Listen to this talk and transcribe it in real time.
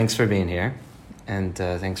Thanks for being here, and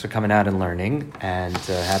thanks for coming out and learning, and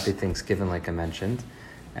happy Thanksgiving, like I mentioned.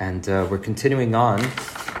 And we're continuing on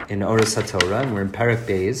in Oros HaTorah, and we're in Perek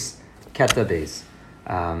Beis, Keta Beis,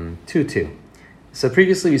 2.2. So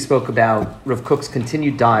previously we spoke about Rav Kook's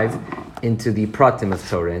continued dive into the pratim of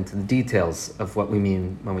Torah, into the details of what we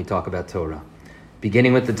mean when we talk about Torah,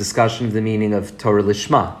 beginning with the discussion of the meaning of Torah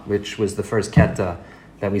Lishma, which was the first Keta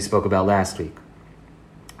that we spoke about last week.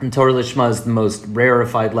 And Torah Lishma is the most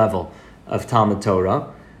rarefied level of Talmud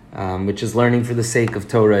Torah, which is learning for the sake of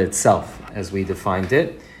Torah itself, as we defined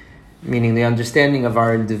it, meaning the understanding of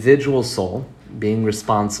our individual soul being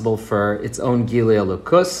responsible for its own Gilei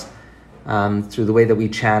Elokus, through the way that we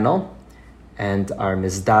channel and are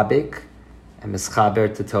mizdabik and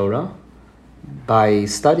mischaber to Torah by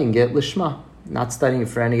studying it Lishma, not studying it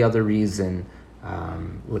for any other reason,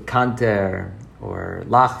 lekanter or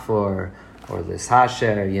lachfor, or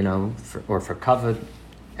lishasher, or for kavod.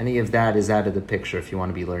 Any of that is out of the picture if you want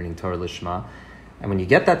to be learning Torah Lishma. And when you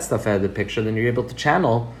get that stuff out of the picture, then you're able to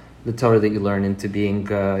channel the Torah that you learn into being,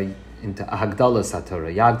 into Hagdalas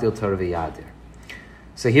HaTorah, Yagdil Torah v'Yadir.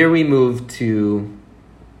 So here we move to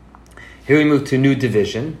a new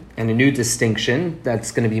division and a new distinction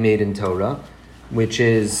that's going to be made in Torah, which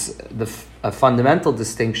is a fundamental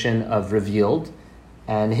distinction of revealed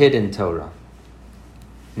and hidden Torah.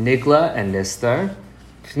 Nigla and Nistar,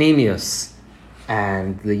 Pnimius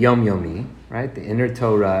and the Yom Yomi, right? The inner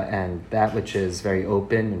Torah and that which is very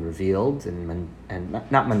open and revealed and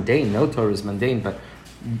not mundane. No Torah is mundane, but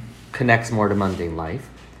connects more to mundane life.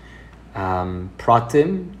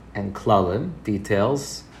 Pratim and Klalim,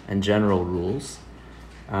 details and general rules.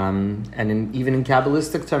 And even in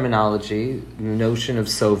Kabbalistic terminology, the notion of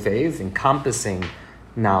Sovev, encompassing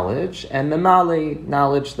knowledge, and Memale,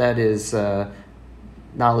 knowledge that is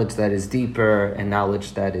deeper and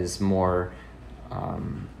knowledge that is more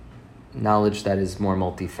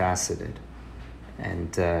multifaceted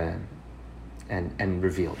and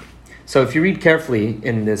revealed. So if you read carefully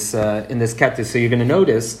in this Ketu, so you're going to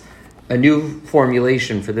notice a new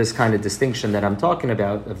formulation for this kind of distinction that I'm talking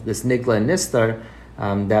about, of this Nigla and Nistar,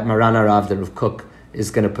 that Maran Arav, the Rav Kook,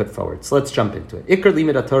 is going to put forward. So let's jump into it. Ikar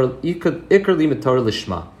limud Torah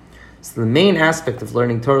Lishma. So the main aspect of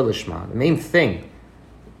learning Torah Lishma, the main thing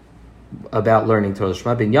about learning Torah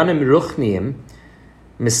Lishma, binyanim ruchniim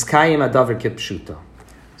miskayim adavar kipshuto.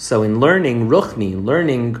 So in learning ruchni,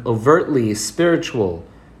 learning overtly spiritual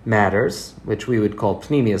matters, which we would call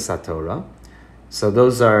pnimius HaTorah, so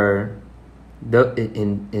those are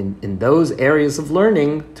in those areas of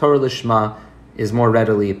learning, Torah Lishma is more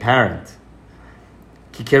readily apparent.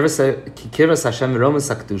 Kikiras Hashem v'romas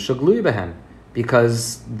hakdusha glui behem,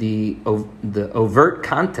 because the overt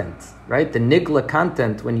content, right, the nigla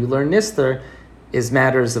content when you learn Nistar is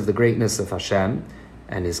matters of the greatness of Hashem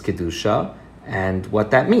and His kedusha and what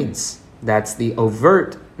that means. That's the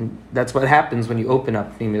overt. That's what happens when you open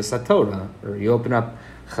up Pnimius HaTorah, or you open up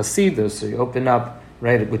Chasidus, or you open up,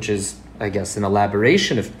 right, which is, I guess, an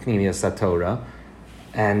elaboration of Pnimius HaTorah,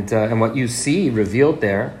 and what you see revealed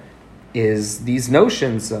there is these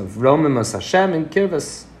notions of Romimus Hashem and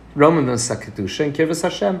Kirvas, Romimus HaKedusha and Kirvas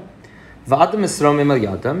Hashem. V'adam is Romim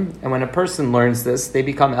al Yadam, and when a person learns this, they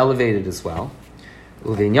become elevated as well.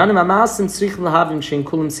 Uve'inyanim ha'ma'asim tzrichim lahavim shein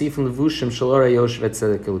kulam sifim levushim shel ora yosh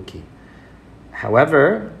v'tzedek eloki.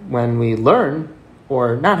 However, when we learn,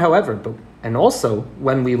 or not however, but and also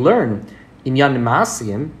when we learn inyanim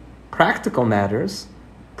ma'asim, practical matters,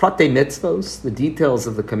 pratei mitzvos, the details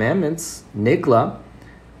of the commandments, nigla,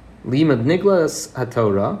 limud niglas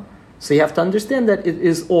haTorah, so you have to understand that it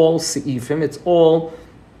is all se'ifim, it's all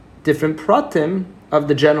different pratim of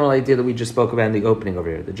the general idea that we just spoke about in the opening over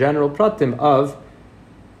here, the general pratim of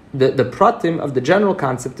the pratim of the general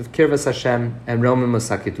concept of Kirvas Hashem and Romimus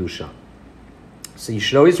HaKedusha. So you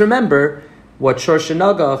should always remember what Shor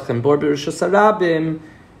Shenagach and Bor Berushos Harabim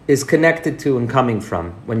is connected to and coming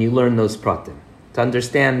from when you learn those pratim, to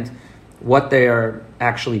understand what they are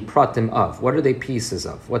actually pratim of. What are they pieces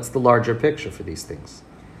of? What's the larger picture for these things?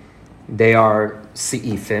 They are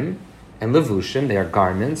se'ifim and levushim, they are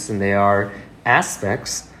garments, and they are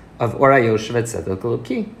aspects of Orayosh v'tzedek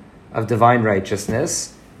eloki, of divine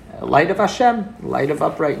righteousness, light of Hashem, light of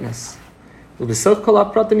uprightness. And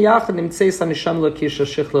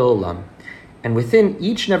within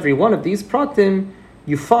each and every one of these pratim,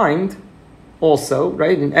 you find also,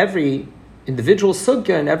 right, in every individual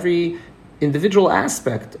sugya, in every individual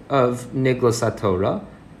aspect of Niglas HaTorah,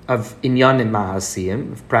 of inyanim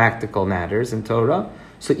ma'asiyim, of practical matters in Torah.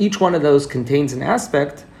 So each one of those contains an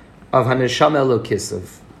aspect of Haneshama Elokis,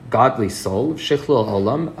 of godly soul, of Shichlul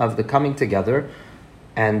Olam, of the coming together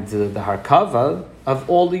and the harkava of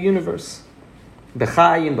all the universe.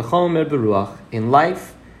 B'chayim, b'chomer, b'ruach, in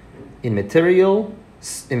life, in material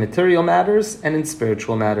matters, and in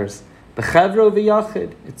spiritual matters. B'chevro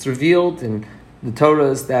v'yachid, it's revealed in the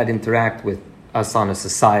Torahs that interact with us on a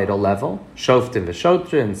societal level. Shoftim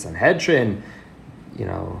v'shotrin, Sanhedrin,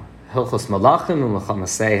 Hilchos Malachim and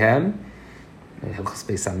Mechamaseihem, Hilchos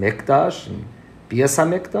Beis HaMikdash and Bias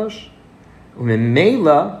HaMikdash,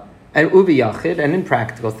 Umemela and Ubiyachid, and in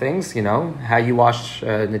practical things, how you wash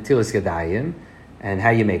Netilas Yadayim and how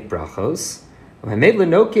you make brachos. Umemela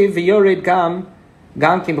Nokev v'yored gam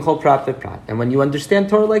kim b'chol prat v'prat. And when you understand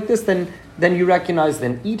Torah like this, then you recognize that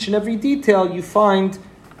in each and every detail you find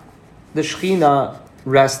the Shekhinah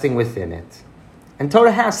resting within it. And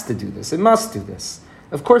Torah has to do this. It must do this.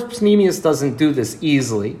 Of course, Pnimius doesn't do this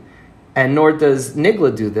easily, and nor does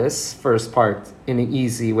Nigla do this first part in an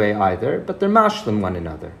easy way either, but they're mashlim one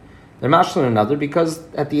another. They're mashlim one another because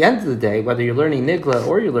at the end of the day, whether you're learning Nigla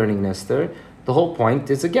or you're learning Nister, the whole point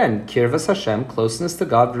is, again, Kirvas Hashem, closeness to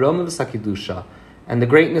God, Roma v'sakidusha, and the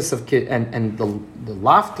greatness of and the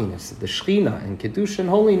loftiness of the Shekhinah and Kedusha and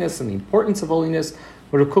holiness and the importance of holiness,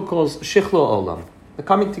 what Rav Kook calls Shichlo Olam, the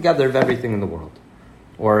coming together of everything in the world.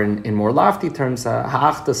 Or in more lofty terms,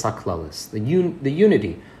 ha'achdas haklalis, the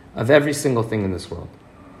unity of every single thing in this world.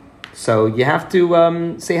 So you have to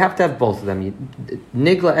have both of them.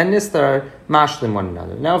 Nigla and Nister are mashlim one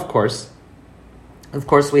another. Now, of course,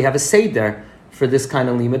 we have a seder for this kind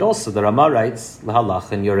of limit also. The Rama writes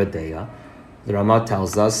lahalach and yoradeya. The Rama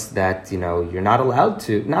tells us that you're not allowed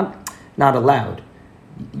to not allowed.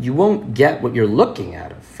 You won't get what you're looking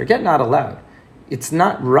at. Forget not allowed. It's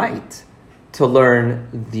not right to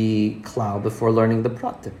learn the klal before learning the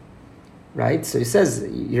pratim, right? So he says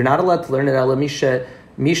you're not allowed to learn it. Ela misha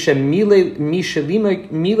mile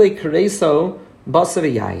kareso basav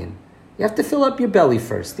yayin. You have to fill up your belly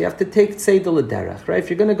first. You have to take tzedel l'derech, right? If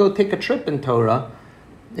you're going to go take a trip in Torah,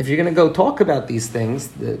 if you're going to go talk about these things,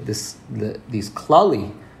 these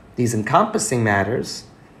klali, these encompassing matters,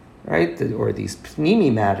 right, or these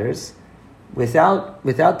pnimi matters,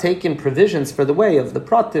 without taking provisions for the way of the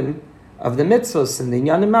pratim, of the mitzvos and the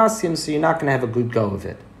inyanim masim, so you're not going to have a good go of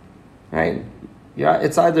it, right?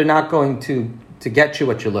 It's either not going to get you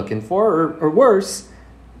what you're looking for, or worse,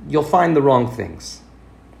 you'll find the wrong things,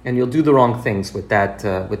 and you'll do the wrong things with that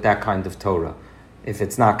kind of Torah, if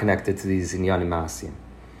it's not connected to these inyanim masim.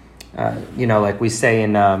 Like we say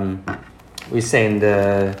in the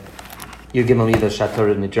Yugim Alida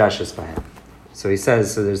Shatorah Midrashas Bahem. So he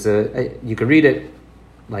says, so there's you could read it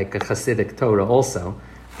like a Hasidic Torah also,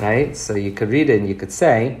 right? So you could read it and you could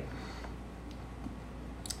say,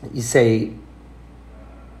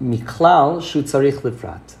 Miklal shu tzarich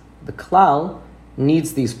lifrat. The klal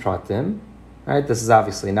needs these pratim, right? This is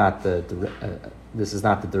obviously not the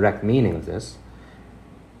direct meaning of this.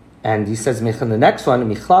 And he says, in the next one,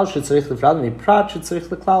 Michlal should tzarich lifrat, and prat should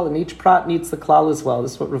tzarich l'klal, and each prat needs the klal as well.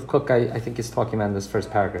 This is what Rav Kook, I think, is talking about in this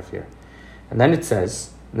first paragraph here. And then it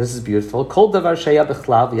says, and this is beautiful, Kol davar sheya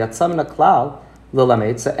b'chlal v'yatzam min ha'klal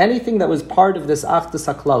l'lamed. So anything that was part of this achdus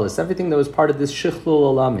haklalis, everything that was part of this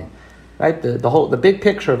shichlul olamed, right? The big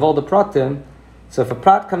picture of all the pratim. So if a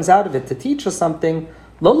prat comes out of it to teach us something,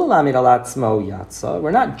 lo l'lamed al atzmo yatsa.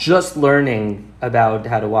 We're not just learning about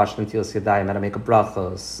how to wash netilas yadayim, how to make a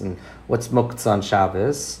brachos, and what's muktzah on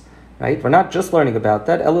Shabbos, right? We're not just learning about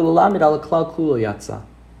that. El l'lamed al klal kulo yatsa.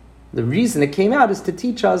 The reason it came out is to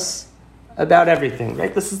teach us about everything,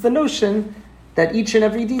 right? This is the notion that each and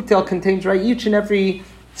every detail contains, right? Each and every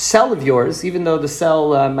cell of yours, even though the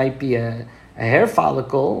cell might be a hair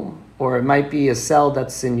follicle, or it might be a cell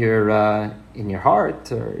that's in your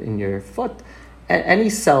heart or in your foot. Any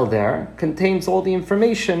cell there contains all the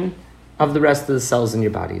information of the rest of the cells in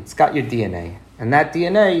your body. It's got your DNA, and that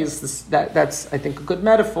DNA is that's I think a good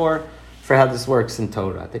metaphor for how this works in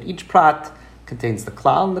Torah. That each prat contains the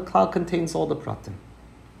klal, and the klal contains all the pratim.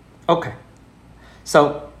 Okay,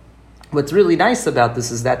 so what's really nice about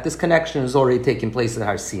this is that this connection is already taking place at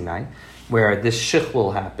Har Sinai, where this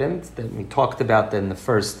shichlul happened that we talked about in the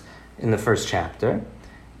first chapter.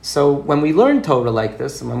 So when we learn Torah like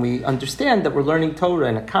this, and when we understand that we're learning Torah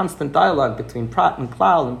in a constant dialogue between prat and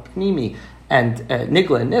klal and pnimi and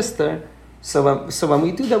nigla and nister, so when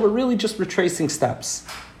we do that, we're really just retracing steps.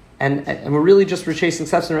 And we're really just retracing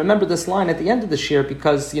steps. And remember this line at the end of the shir,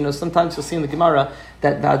 because sometimes you'll see in the Gemara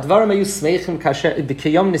that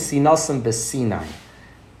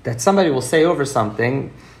that somebody will say over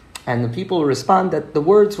something, and the people will respond that the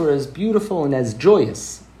words were as beautiful and as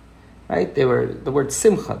joyous. Right? They were the word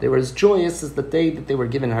simcha. They were as joyous as the day that they were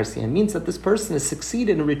given Har Sinai. It means that this person has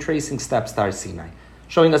succeeded in retracing steps to Har Sinai.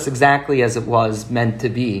 showing us exactly as it was meant to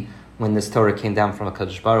be when this Torah came down from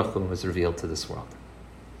HaKadosh Baruch Hu and was revealed to this world.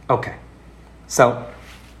 Okay, so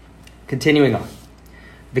continuing on.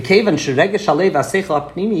 Because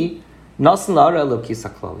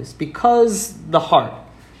the heart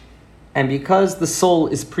and because the soul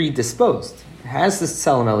is predisposed, it has this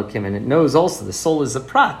Tselem Elokim, and it knows also the soul is a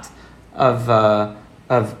prat of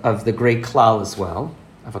the great klal as well,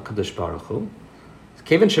 of HaKadosh Baruch Hu.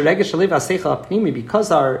 Because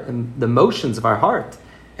the motions of our heart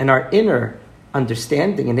and our inner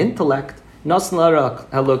understanding and intellect, this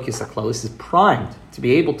is primed to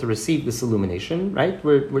be able to receive this illumination, right?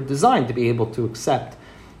 We're designed to be able to accept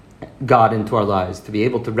God into our lives, to be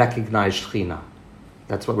able to recognize Shekhinah.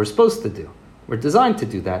 That's what we're supposed to do. We're designed to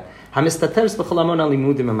do that. And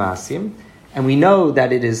we know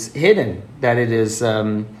that it is hidden, that it is,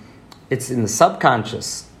 it's in the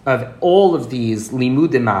subconscious of all of these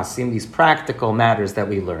limudim masim, these practical matters that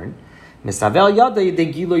we learn. When I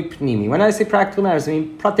say practical matters, I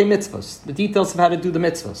mean pratei mitzvos, the details of how to do the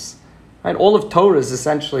mitzvos. Right? All of Torah is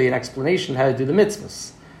essentially an explanation of how to do the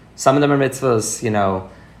mitzvos. Some of them are mitzvos,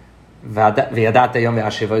 what does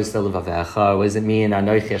it mean? And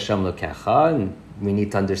we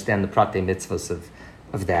need to understand the pratei mitzvos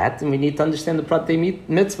of that, and we need to understand the pratei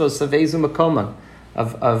mitzvos of Ezu Makoman,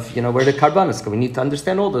 of where the karbanos go. We need to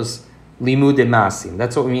understand all those limudim masim.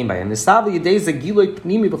 That's what we mean by it.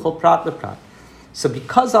 So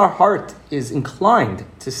because our heart is inclined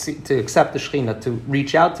to accept the Shekhinah, to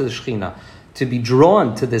reach out to the Shekhinah, to be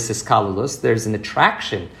drawn to this iskalulus, there's an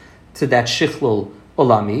attraction to that shichlul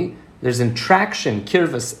olami, there's an attraction,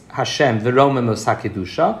 kirvas Hashem, v'romemos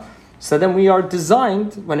hakedusha. So then we are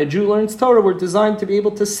designed, when a Jew learns Torah, we're designed to be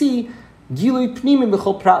able to see gilui pnimim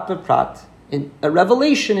b'chol prat v'prat, in a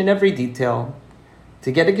revelation in every detail,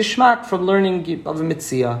 to get a geschmack from learning of a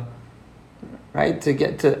mitzvah, right?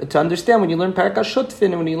 To understand when you learn Parak HaShutfin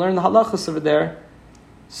and when you learn the halachas over there,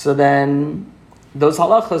 so then those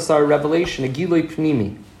halachas are a revelation, a gilui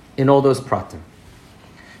pnimi, in all those pratim.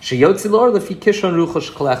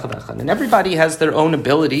 And everybody has their own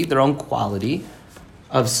ability, their own quality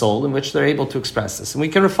of soul in which they're able to express this. And we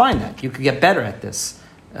can refine that. You can get better at this.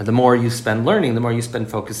 The more you spend learning, the more you spend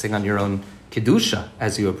focusing on your own kedusha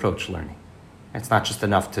as you approach learning. It's not just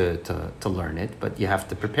enough to learn it, but you have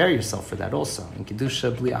to prepare yourself for that also. In kedusha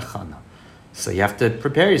bli achana. So you have to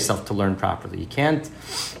prepare yourself to learn properly. You can't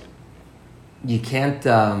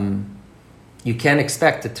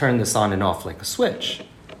expect to turn this on and off like a switch.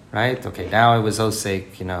 Right? Okay, now I was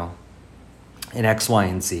osek, in X, Y,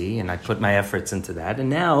 and Z, and I put my efforts into that, and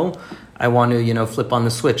now I want to, flip on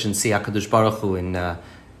the switch and see HaKadosh Baruch Hu in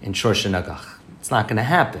Shorsh Nagach. It's not going to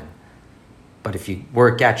happen. But if you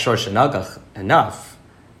work at Shorsh Nagach enough,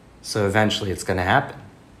 so eventually it's going to happen.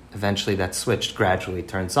 Eventually that switch gradually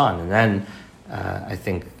turns on, and then I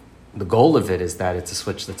think the goal of it is that it's a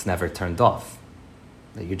switch that's never turned off.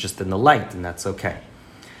 That you're just in the light, and that's okay.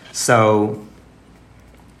 So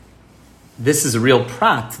this is a real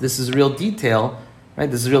prat, this is a real detail, right?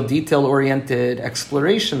 This is a real detail-oriented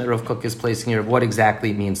exploration that Rav Kook is placing here of what exactly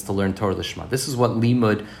it means to learn Torah Lishma. This is what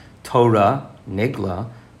Limud Torah, Nigla,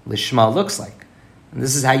 Lishma looks like. And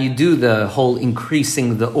this is how you do the whole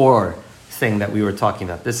increasing the or thing that we were talking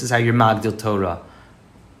about. This is how your Magdil Torah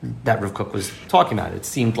that Rav Kook was talking about. It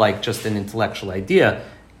seemed like just an intellectual idea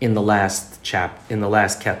in the last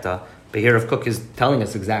keta, but here Rav Kook is telling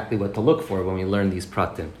us exactly what to look for when we learn these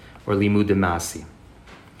pratim, or limudim masi.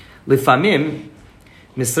 Lifamim,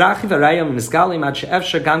 misrachi v'rayam misgalim ad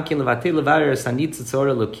she'efshar gamkin levatei levarer sanitz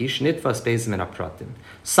tzora lokish nitvas bezim en apratim.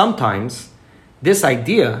 Sometimes, this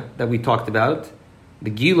idea that we talked about,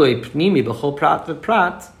 the giloi pnimi b'chol prat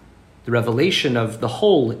v'prat, the revelation of the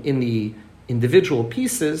whole in the individual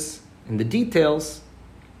pieces, in the details,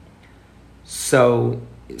 so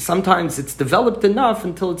sometimes it's developed enough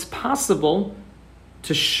until it's possible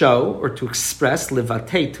to show or to express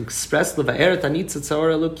levatei, to express levaeret anitza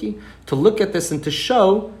tzor eluki, to look at this and to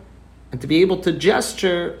show and to be able to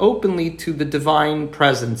gesture openly to the divine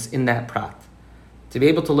presence in that prat. To be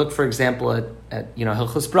able to look, for example, at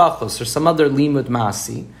Hilchos Brachos or some other limud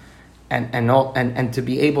masi, and to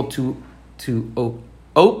be able to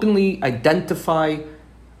openly identify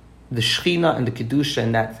the Shechina and the Kedusha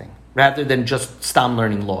in that thing, rather than just stam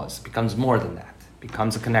learning laws. It becomes more than that. It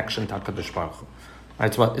becomes a connection to HaKadosh Baruch Hu.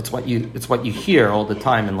 It's what you hear all the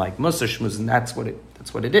time in like Musar Shmuz, and that's what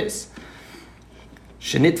it is.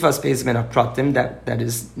 Shenitvas Bezmen Apratim, that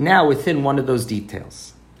is now within one of those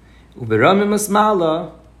details. Uberamimus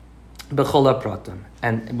Mala Bechol Apratim,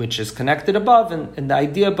 and which is connected above, and the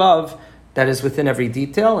idea above that is within every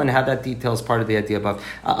detail, and how that detail is part of the idea above.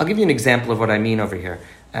 I'll give you an example of what I mean over here.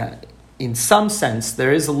 In some sense,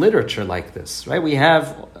 there is a literature like this, right? We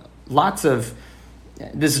have lots of,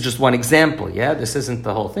 this is just one example, yeah? This isn't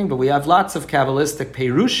the whole thing, but we have lots of Kabbalistic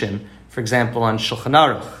Perushim, for example, on Shulchan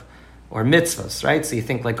Aruch, or mitzvahs, right? So you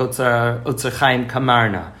think like Otzer Chaim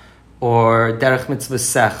Kamarna, or Derech Mitzvah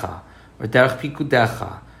Secha, or Derech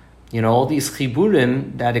Pikudecha, all these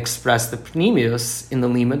chiburim that express the pnimius in the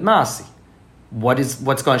Limud Masi.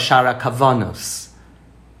 What's going Shara Kavanos?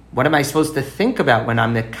 What am I supposed to think about when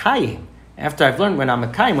I'm Mekayim? After I've learned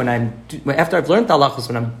after I've learned halachos,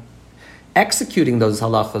 when I'm executing those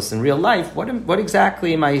halachos in real life, what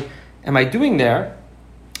exactly am I doing there?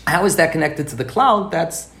 How is that connected to the cloud?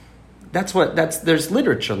 There's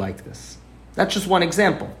literature like this. That's just one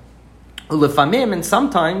example. Ulefamim, and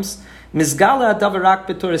sometimes Mizgala adavarak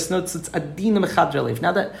b'toris notzitz adina mechadrelev.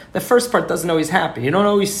 Now that the first part doesn't always happen. You don't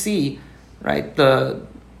always see, right, the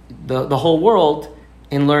whole world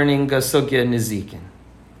in learning Sugya Nizikin.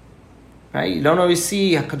 Right? You don't always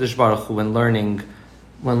see HaKadosh Baruch Hu when learning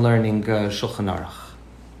Shulchan Aruch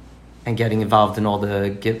and getting involved in all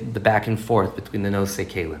the back and forth between the Nosei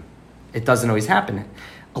Kalim. It doesn't always happen.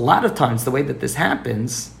 A lot of times, the way that this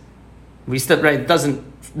happens, it doesn't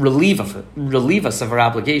relieve us of our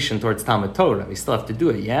obligation towards Talmud Torah. We still have to do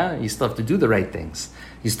it, yeah? You still have to do the right things.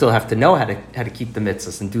 You still have to know how to keep the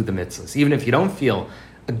mitzvahs and do the mitzvahs, even if you don't feel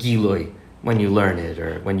a gilui when you learn it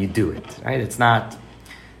or when you do it, right? It's not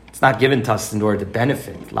given to us in order to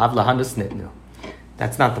benefit. Lav lahanas nitnu.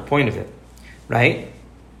 That's not the point of it, right?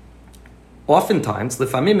 Oftentimes,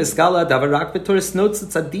 lifamim iskala davarak b'toris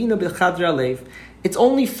notzitz adina b'chadra alev. It's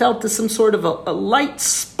only felt as some sort of a light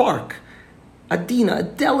spark, adina, a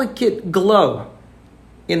delicate glow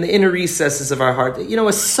in the inner recesses of our heart.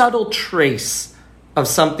 A subtle trace of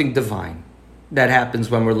something divine that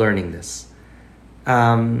happens when we're learning this.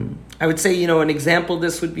 I would say, an example of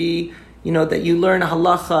this would be, that you learn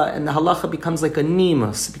halacha and the halacha becomes like a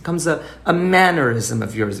nimus. It becomes a mannerism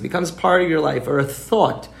of yours. It becomes part of your life or a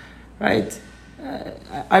thought, right?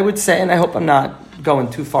 I would say, and I hope I'm not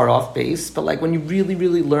going too far off base, but like when you really,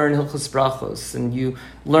 really learn Hilchos Brachos and you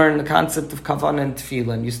learn the concept of Kavanah and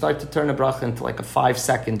Tefillah, and you start to turn a bracha into like a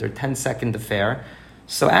 5-second or 10-second affair.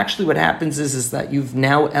 So actually what happens is that you've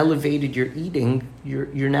now elevated your eating.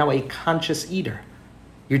 You're now a conscious eater.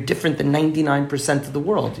 You're different than 99% of the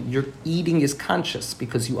world. Your eating is conscious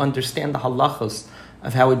because you understand the halachos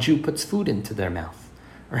of how a Jew puts food into their mouth,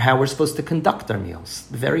 or how we're supposed to conduct our meals.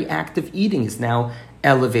 The very act of eating is now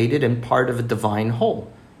elevated and part of a divine whole.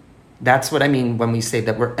 That's what I mean when we say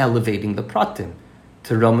that we're elevating the pratim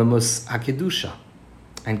to Romamus HaKedusha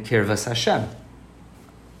and Kirvas Hashem.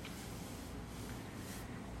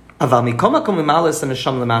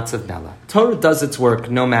 Torah does its work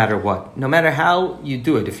no matter what. No matter how you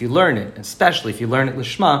do it, if you learn it, especially if you learn it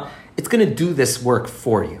Lishma, it's going to do this work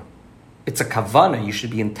for you. It's a kavanah. You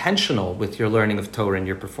should be intentional with your learning of Torah and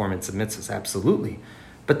your performance of mitzvahs, absolutely.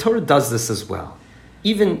 But Torah does this as well.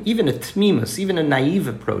 Even a tmimus, even a naive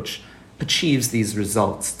approach achieves these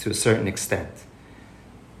results to a certain extent.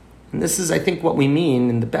 And this is, I think, what we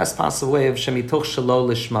mean in the best possible way of shemitoch shelo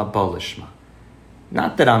lishma bo lishma.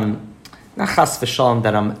 Not chas v'shalom,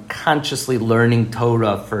 that I'm consciously learning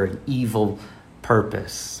Torah for an evil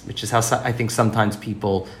purpose, which is how I think sometimes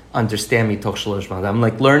people understand mitoch shelo lishma. I'm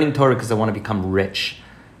like learning Torah because I want to become rich,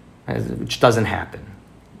 which doesn't happen,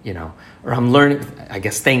 Or I'm learning, I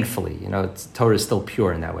guess thankfully, Torah is still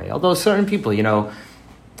pure in that way. Although certain people,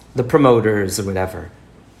 the promoters or whatever,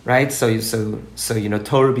 right? So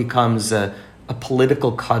Torah becomes a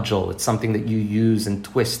political cudgel. It's something that you use and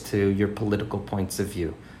twist to your political points of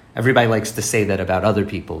view. Everybody likes to say that about other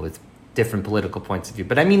people with different political points of view.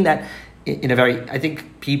 But I mean that I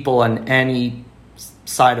think people on any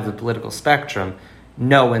side of the political spectrum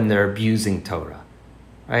know when they're abusing Torah,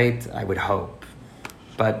 right? I would hope.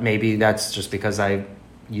 But maybe that's just because I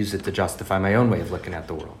use it to justify my own way of looking at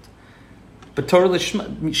the world. But Torah Lishma,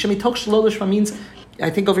 Shemitoch Shelo Lishma means, I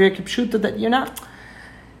think over here, Kipshuta, that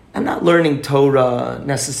I'm not learning Torah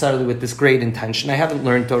necessarily with this great intention. I haven't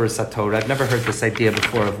learned Torah Satorah. I've never heard this idea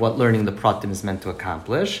before of what learning the Pratim is meant to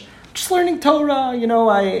accomplish. Just learning Torah,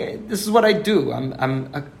 this is what I do.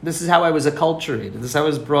 This is how I was acculturated. This is how I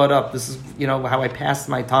was brought up. This is, how I passed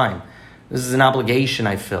my time. This is an obligation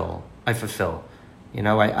I fulfill.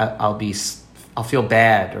 I'll feel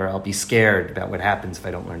bad or I'll be scared about what happens if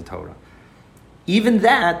I don't learn Torah. Even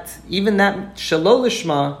that Shelo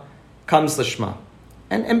Lishma comes Lishma.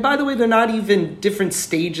 And by the way, they're not even different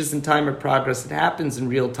stages in time or progress. It happens in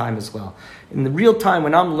real time as well. In the real time,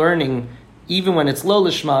 when I'm learning, even when it's lo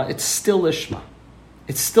lishma, it's still lishma.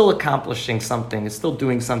 it's still accomplishing something. It's still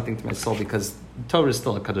doing something to my soul because Torah is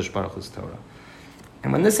still a Kadosh Baruch Hu's Torah.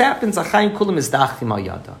 And when this happens, Achayim Kulam Izdachim Al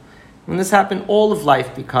Yada. When this happens, all of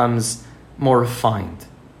life becomes more refined,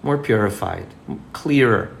 more purified,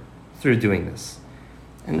 clearer through doing this.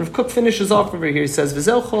 And Rav Kook finishes off over here. He says,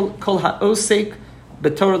 "V'zel kol ha'osek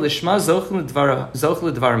b'Torah lishma zochel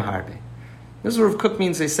l'dvarim harbe." This is what Rav Kook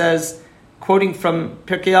means. He says, quoting from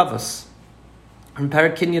Pirkei Avos, from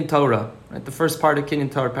Parak Kinyan Torah, right, the first part of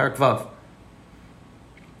Kinyan Torah, Parak Vav.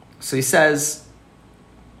 So he says,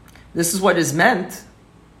 this is what is meant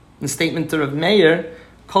in the statement of Rav Meir,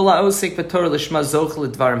 Kol ha'osek b'Torah lishma zochel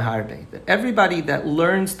l'dvarim harbe. That everybody that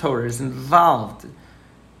learns Torah is involved.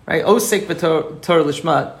 Right, Osek b'Torah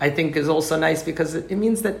lishma, I think, is also nice because it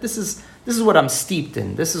means that this is what I'm steeped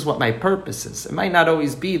in. This is what my purpose is. It might not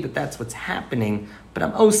always be that that's what's happening, but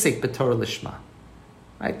I'm Osek b'Torah lishma.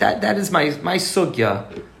 Right, that is my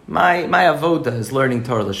sugya, my avoda is learning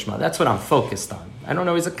Torah lishma. That's what I'm focused on. I don't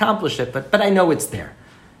always accomplish it, but I know it's there,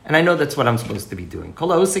 and I know that's what I'm supposed to be doing. Kol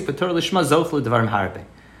Osek b'Torah lishma zoch l'dvarim harbe.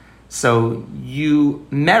 So you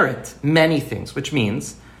merit many things, which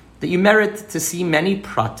means that you merit to see many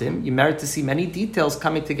pratim, you merit to see many details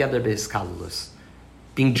coming together b'iskalulus,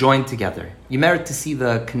 being joined together. You merit to see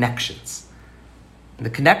the connections. And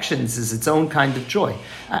the connections is its own kind of joy.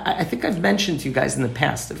 I think I've mentioned to you guys in the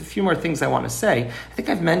past, I have a few more things I want to say. I think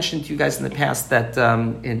I've mentioned to you guys in the past that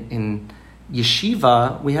in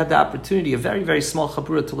yeshiva, we had the opportunity, a very, very small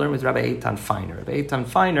chabura, to learn with Rabbi Eitan Feiner. Rabbi Eitan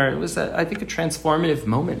Feiner, it was, I think, a transformative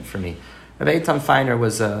moment for me. Rabbi Eitan Feiner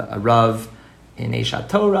was a Rav in Eshat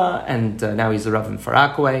Torah, and now he's a Rav in Far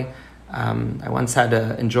Rockaway. I once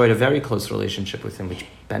enjoyed a very close relationship with him, which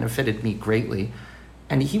benefited me greatly.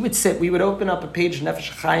 And he would sit, we would open up a page in Nefesh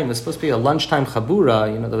Chaim. It was supposed to be a lunchtime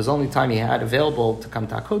chabura. There was only time he had available to come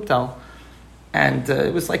to our hotel. And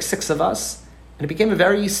it was like 6 of us. And it became a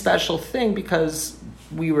very special thing because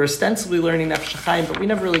we were ostensibly learning Nefesh Chaim, but we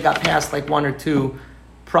never really got past like 1 or 2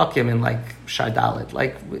 prakim in like Shardalit.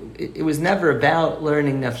 Like it was never about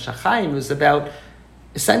learning Nefesh Chaim. It was about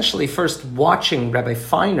essentially first watching Rabbi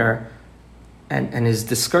Feiner and his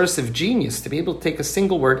discursive genius to be able to take a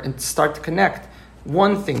single word and start to connect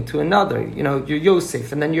one thing to another. Your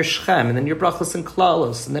Yosef, and then your Shechem, and then your Brachos and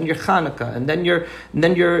Klalos, and then your Chanukah, and then your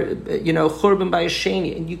Churban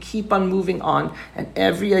Bayasheni, and you keep on moving on, and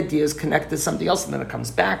every idea is connected to something else, and then it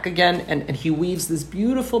comes back again, and he weaves this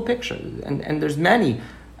beautiful picture. And there's many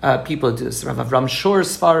people do this. Rav Avram Shor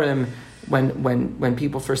Sfarim, when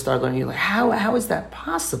people first start learning, you're like, how is that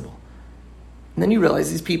possible? And then you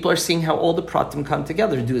realize these people are seeing how all the pratim come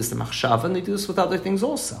together. They do this in Machshava, and they do this with other things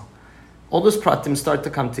also. All those pratim start to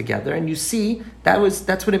come together, and you see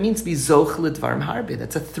that's what it means to be zoch l'dvarim harbe.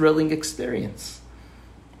 That's a thrilling experience.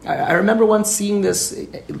 I remember once seeing this,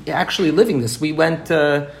 actually living this.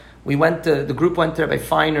 The group went to Rabbi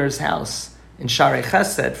Feiner's house in Sharei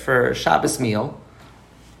Chesed for Shabbos meal,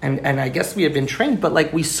 and I guess we had been trained, but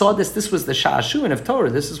like we saw this. This was the Sha'ashuin of Torah.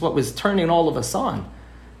 This is what was turning all of us on,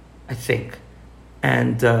 I think.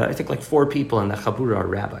 And I think like 4 people in the Chabura are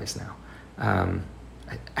rabbis now.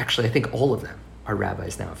 Actually, I think all of them are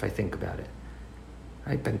rabbis now, if I think about it.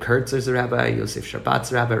 Right? Ben Kurtzer's a rabbi, Yosef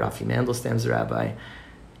Shabbat's a rabbi, Rafi Mandelstam's a rabbi,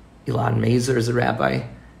 Ilan Mazer is a rabbi.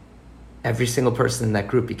 Every single person in that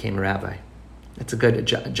group became a rabbi. That's a good,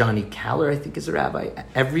 Johnny Kaller, I think, is a rabbi.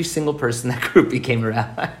 Every single person in that group became a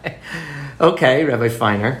rabbi. Okay, Rabbi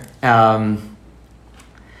Feiner.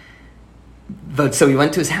 But so we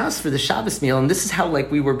went to his house for the Shabbos meal, and this is how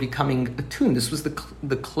we were becoming attuned. This was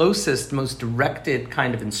the closest, most directed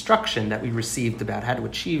kind of instruction that we received about how to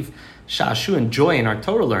achieve sha'ashu and joy in our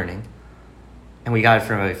Torah learning. And we got it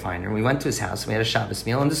from Rabbi Feiner. We went to his house, and we had a Shabbos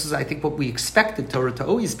meal, and this is, I think, what we expected Torah to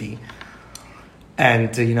always be.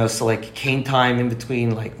 And, so came time in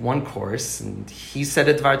between one course, and he said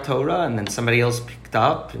a Dvar Torah, and then somebody else picked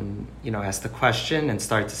up and, asked a question and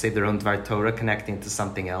started to say their own Dvar Torah, connecting to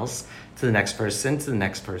something else, to the next person,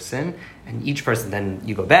 and each person, then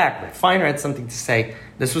you go back. Rabbi Feiner had something to say.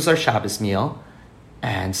 This was our Shabbos meal,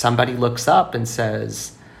 and somebody looks up and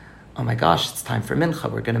says, oh my gosh, it's time for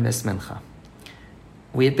Mincha, we're going to miss Mincha.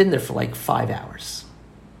 We had been there for 5 hours.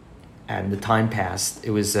 And the time passed.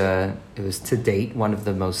 It was to date one of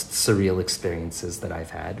the most surreal experiences that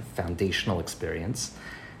I've had, foundational experience.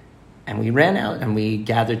 And we ran out and we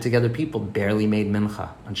gathered together people, barely made mincha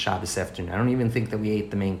on Shabbos afternoon. I don't even think that we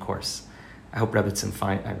ate the main course. I hope Rebbetzin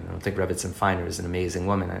Feiner, I don't think Rebbetzin Feiner is an amazing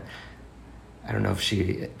woman. I don't know if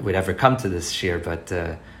she would ever come to this shir, but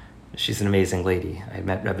she's an amazing lady. I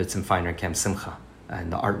met Rebbetzin Feiner at Camp Simcha in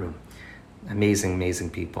the art room. Amazing, amazing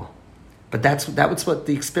people. But that's what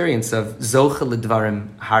the experience of Zocha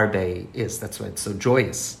L'Dvarim Harbe is. That's why it's so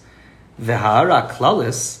joyous. V'ha'ara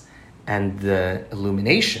klalis, and the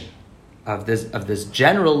illumination of this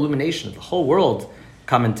general illumination of the whole world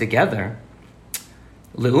coming together.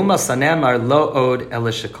 Le'uma sanemar lo od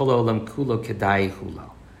ele shekol olam kulo kedai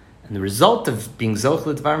hulo. And the result of being Zoch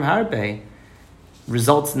L'Dvarim Harbe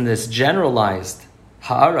results in this generalized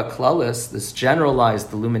ha'ara klalis, this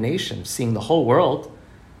generalized illumination, seeing the whole world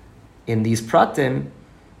in these pratim,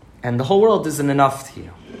 and the whole world isn't enough to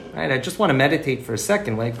you. Right? I just want to meditate for a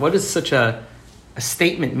second. Like, what does such a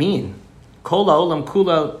statement mean? Kol ha'olam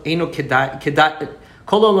kula eino kedai,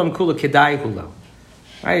 kol ha'olam kula kedai hulo.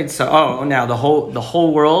 Right? So, now the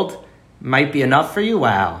whole world might be enough for you?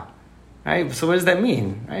 Wow. Right? So what does that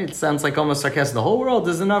mean? Right? It sounds like almost sarcastic. The whole world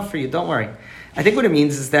is enough for you. Don't worry. I think what it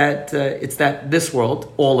means is that it's that this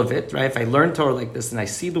world, all of it, right? If I learn Torah like this and I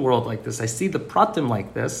see the world like this, I see the pratim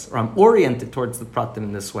like this, or I'm oriented towards the pratim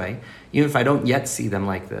in this way, even if I don't yet see them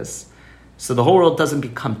like this. So the whole world doesn't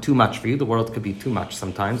become too much for you. The world could be too much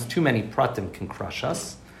sometimes. Too many pratim can crush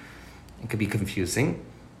us. It could be confusing.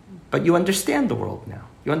 But you understand the world now.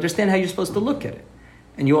 You understand how you're supposed to look at it.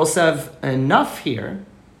 And you also have enough here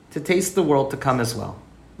to taste the world to come as well.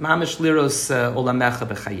 Mamish liros olamecha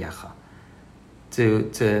b'chayecha.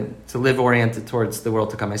 To live oriented towards the world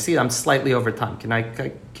to come. I see I'm slightly over time. Can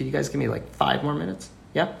you guys give me like 5 more minutes?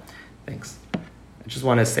 Yeah? Thanks. I just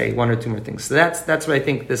want to say 1 or 2 more things. So that's what I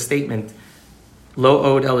think the statement,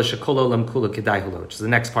 Lo od el shekol olam kula kedai hulo, which is the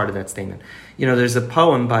next part of that statement. There's a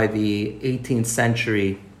poem by the 18th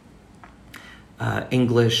century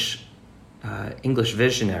English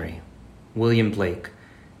visionary, William Blake,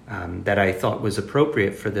 that I thought was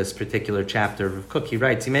appropriate for this particular chapter of Cook. He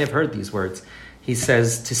writes, you may have heard these words. He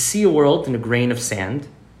says, to see a world in a grain of sand,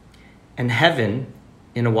 and heaven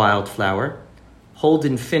in a wildflower, hold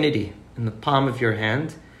infinity in the palm of your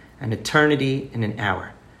hand, and eternity in an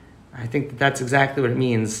hour. I think that's exactly what it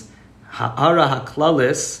means. Ha'ara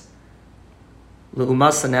ha'klalis,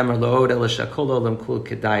 le'umasa nemer lo'od el shakol olam kul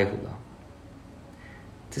kedai hulo.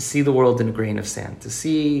 To see the world in a grain of sand. To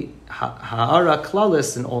see ha'ara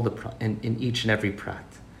klalis in each and every prat.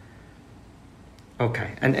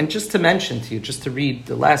 Okay, and just to mention to you, just to read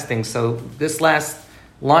the last thing. So this last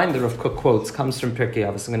line that Rav Kook quotes comes from Pirkei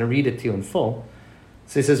Avos. I'm going to read it to you in full.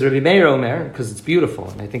 So he says, Rabbi Meir Omer, because it's beautiful,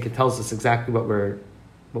 and I think it tells us exactly what we're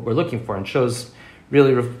looking for, and shows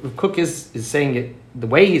really Rav Kook is saying it, the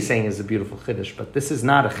way he's saying it is a beautiful chiddush, but this is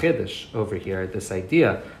not a chiddush over here, this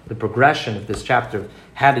idea, the progression of this chapter of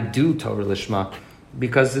how to do Torah Lishma,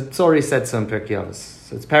 because it's already said so in Pirkei Avos.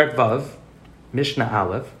 So it's Perek Vav, Mishnah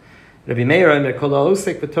Aleph, Rabbi Meir Omer kol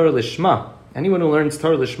ha'osek b'Torah Lishma. Anyone who learns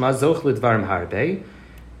Torah Lishma, Zoch L'Dvarim Harbe,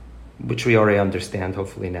 which we already understand,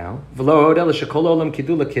 hopefully now. V'lo od el shekol olam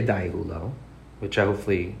kidula kedai hulo, which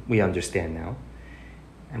hopefully we understand now.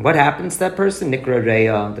 And what happens to that person? Nikra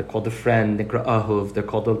Reya, they're called a friend. Nikra Ahuv, they're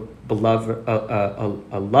called a lover,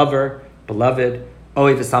 beloved.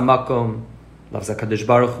 Oives hamakom, loves HaKadosh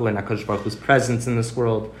Baruch Hu and HaKadosh Baruch Hu's presence in this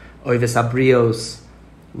world. Oives habrios,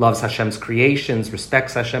 loves Hashem's creations,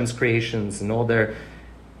 respects Hashem's creations in all their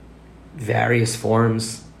various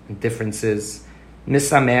forms and differences.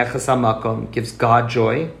 Misamech hamakom, gives God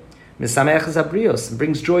joy. Misamech habrios, and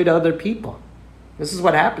brings joy to other people. This is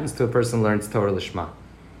what happens to a person who learns Torah Lishma.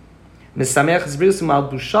 Misamech habrios u'mal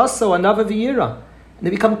bushaso anava v'yira, and they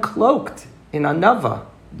become cloaked in anava,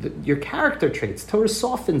 your character traits. Torah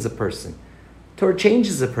softens a person. Torah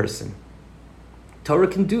changes a person. Torah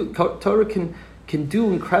can do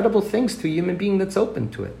incredible things to a human being that's open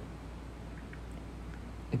to it.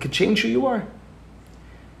 It could change who you are.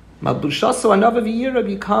 Malbushaso anava v'yira,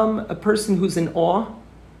 become a person who's in awe,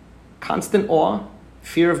 constant awe,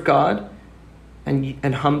 fear of God,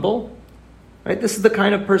 and humble. Right? This is the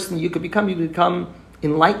kind of person you could become. You could become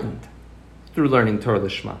enlightened through learning Torah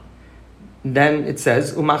Lishma. Then it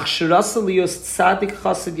says, Umachshirasa liyos tzadik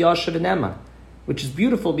chasid yasher v'nema, which is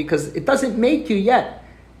beautiful because it doesn't make you yet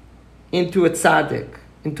into a tzaddik,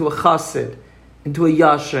 into a chassid, into a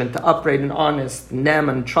yasher, into upright and honest, nem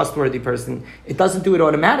and trustworthy person. It doesn't do it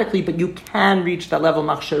automatically, but you can reach that level.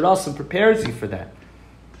 Machsharas and prepares you for that.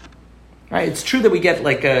 Right? It's true that we get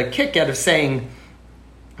like a kick out of saying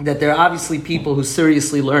that there are obviously people who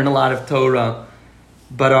seriously learn a lot of Torah,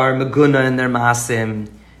 but are meguna in their masim,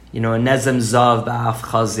 a nezem zav ba'af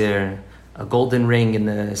chazir, a golden ring in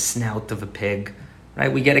the snout of a pig.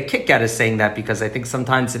 Right? We get a kick out of saying that because I think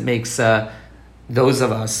sometimes it makes those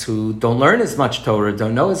of us who don't learn as much Torah,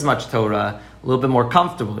 don't know as much Torah, a little bit more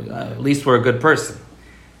comfortable. At least we're a good person.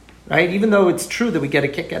 right? Even though it's true that we get a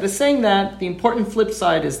kick out of saying that, the important flip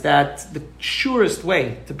side is that the surest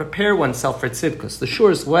way to prepare oneself for tzidkus, the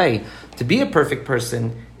surest way to be a perfect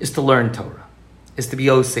person is to learn Torah, is to be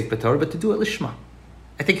osek b'Torah, but to do it lishma.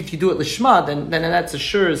 I think if you do it lishma, then that's a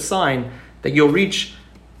sure sign that you'll reach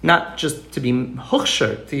not just to be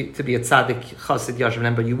huchsher, to be a tzaddik chassid yashav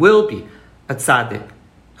v'ne'emer, but you will be a tzaddik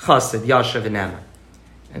chassid yashav v'ne'emer.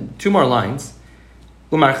 And two more lines.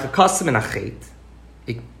 Umar chakasim and achet.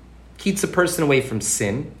 It keeps a person away from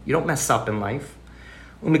sin. You don't mess up in life.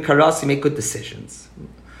 Umikaras, you make good decisions.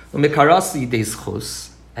 Umikaras yideis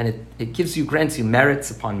chus, and it grants you merits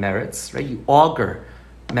upon merits, right? You augur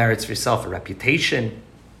merits for yourself, a reputation.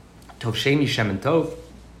 Tov shemi shem and tov.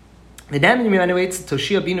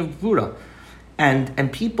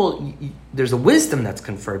 And people, there's a wisdom that's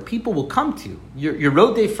conferred. People will come to you. You're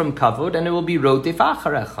rodef from kavod, and it will be rodef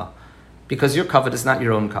acharecha, because your kavod is not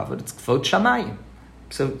your own kavod. It's kvod shamayim.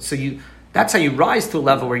 So that's how you rise to a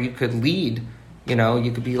level where you could lead.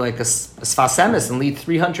 You could be like a Sfas Emes and lead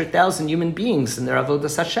 300,000 human beings in their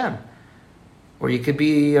avodas Hashem, or you could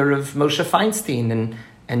be a Rav Moshe Feinstein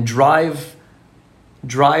and drive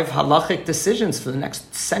halachic decisions for the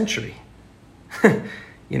next century.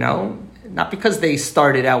 Not because they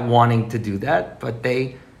started out wanting to do that, but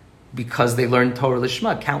because they learned Torah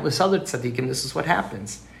Lishma. Countless other tzaddikim, this is what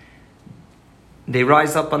happens. They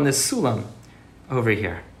rise up on this sulam over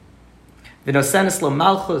here. V'nosenes lo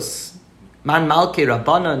malchus, man malkei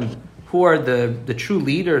rabbanon, who are the true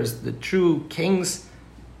leaders, the true kings.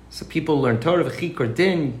 So people learn Torah, v'chikor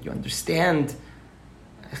din, you understand.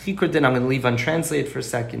 Chikor din, I'm going to leave untranslated for a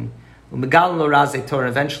second. U'megal lo razei Torah,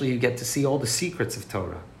 eventually you get to see all the secrets of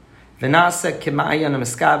Torah. V'nase k'ma'ayan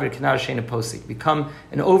ha'meskaver k'nar she'ena posik. Become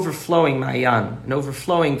an overflowing ma'ayan, an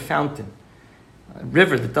overflowing fountain, a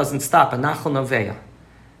river that doesn't stop, a nachal noveya.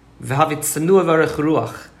 V'havit tsanua v'arech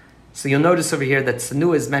ruach. So you'll notice over here that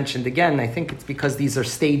tsanua is mentioned again. I think it's because these are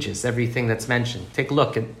stages, everything that's mentioned. Take a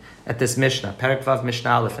look at this Mishnah, Perek Vav Mishnah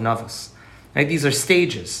Aleph and Avos. Right? These are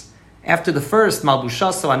stages. After the first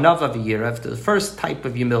malbushaso anava v'yira, after the first type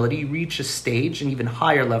of humility, you reach a stage, an even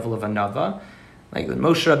higher level of anava, like the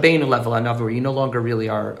Moshe Rabbeinu level anava, where you no longer really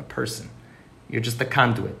are a person. You're just a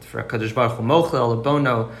conduit for HaKadosh Baruch Hu. Mochel,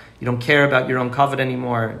 abono, you don't care about your own kavod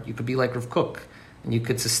anymore. You could be like Rav Kook, and you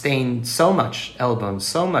could sustain so much elbon,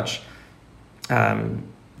 so much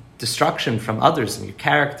destruction from others and your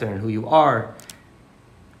character and who you are.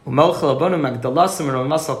 You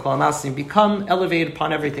become elevated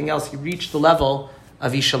upon everything else. You reach the level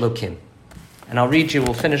of Ishalokim. And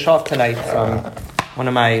we'll finish off tonight from one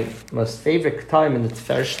of my most favorite time in the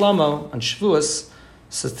Tifer Shlomo on Shavuos.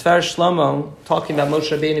 So Tifer Shlomo, talking about Moshe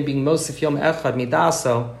Rabbeinu being Mosif Yom Echad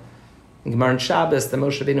Midaso, in Gemara and Shabbos, that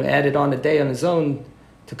Moshe Rabbeinu added on a day on his own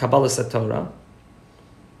to Kabbalah Satorah.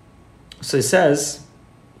 So he says,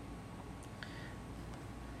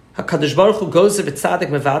 HaKadosh Baruch Hu goes of tzaddik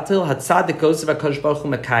mevatil, HaTzaddik goes of HaKadosh Baruch Hu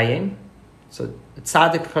mekayim. So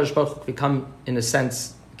tzaddik and HaKadosh Baruch Hu become, in a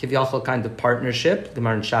sense, kivyachol kind of partnership,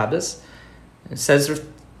 Gemara and Shabbos. It says the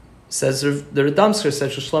Radomsker,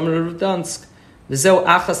 says Shlomo Radomsk, V'zeu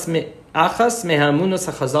achas mehamunos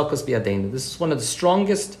hachazakos biyadeinu. This is one of the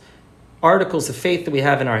strongest articles of faith that we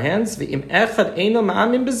have in our hands. V'im echad eino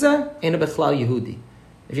ma'amin b'zeh, eino bechlal Yehudi.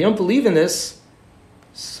 If you don't believe in this,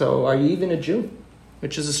 so are you even a Jew?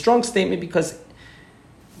 Which is a strong statement, because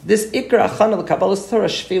this ikra achana l'kabbalas Torah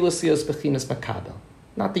shvelus yos bechinas makabel.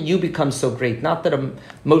 Not that you become so great, not that a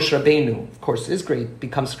Moshe Rabbeinu, of course, is great,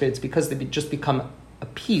 becomes great. It's because they just become a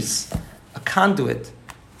piece, a conduit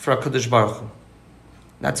for HaKadosh Baruch Hu.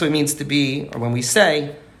 That's what it means to be, or when we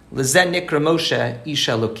say, Lezen nikra Moshe ish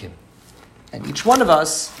Elokim. And each one of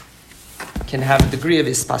us can have a degree of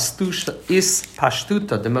ispashtuta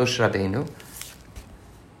de Moshe Rabbeinu,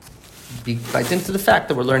 by dint to the fact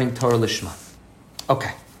that we're learning Torah Lishma.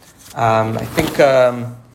 Okay. I think